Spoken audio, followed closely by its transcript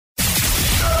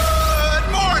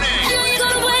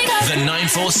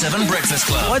947 Breakfast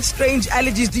Club. What strange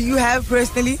allergies do you have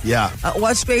personally? Yeah.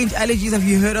 What strange allergies have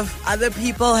you heard of other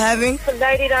people having? The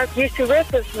lady that used to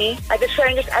work with me had the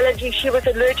strangest allergy. She was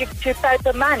allergic to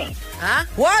paper money. Huh?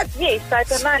 What? Yes,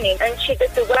 paper money. And she did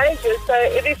the wages, so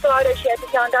every Friday she had to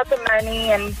count out the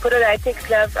money and put her latex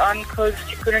gloves on because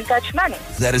she couldn't touch money.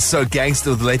 That is so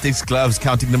gangster with latex gloves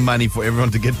counting the money for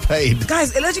everyone to get paid.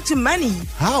 Guys, allergic to money.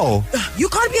 How? You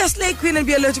can't be a slave queen and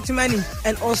be allergic to money.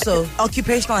 And also,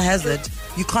 occupational hazard.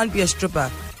 You can't be a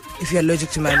stripper if you're allergic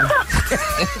to money.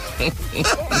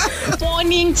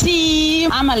 Morning team.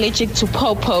 I'm allergic to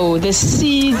pawpaw. The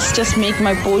seeds just make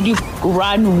my body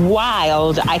run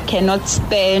wild. I cannot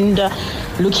stand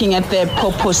looking at the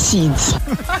pawpaw seeds.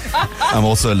 I'm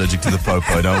also allergic to the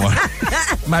popo, don't worry.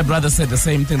 My brother said the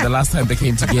same thing the last time they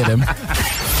came to get him.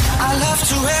 I love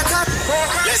to wake up.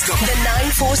 Let's go. The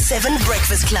 947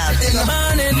 Breakfast Club. In the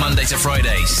morning. Monday to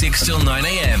Friday, 6 till 9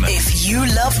 a.m. If you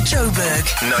love Joburg,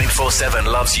 947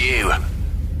 loves you.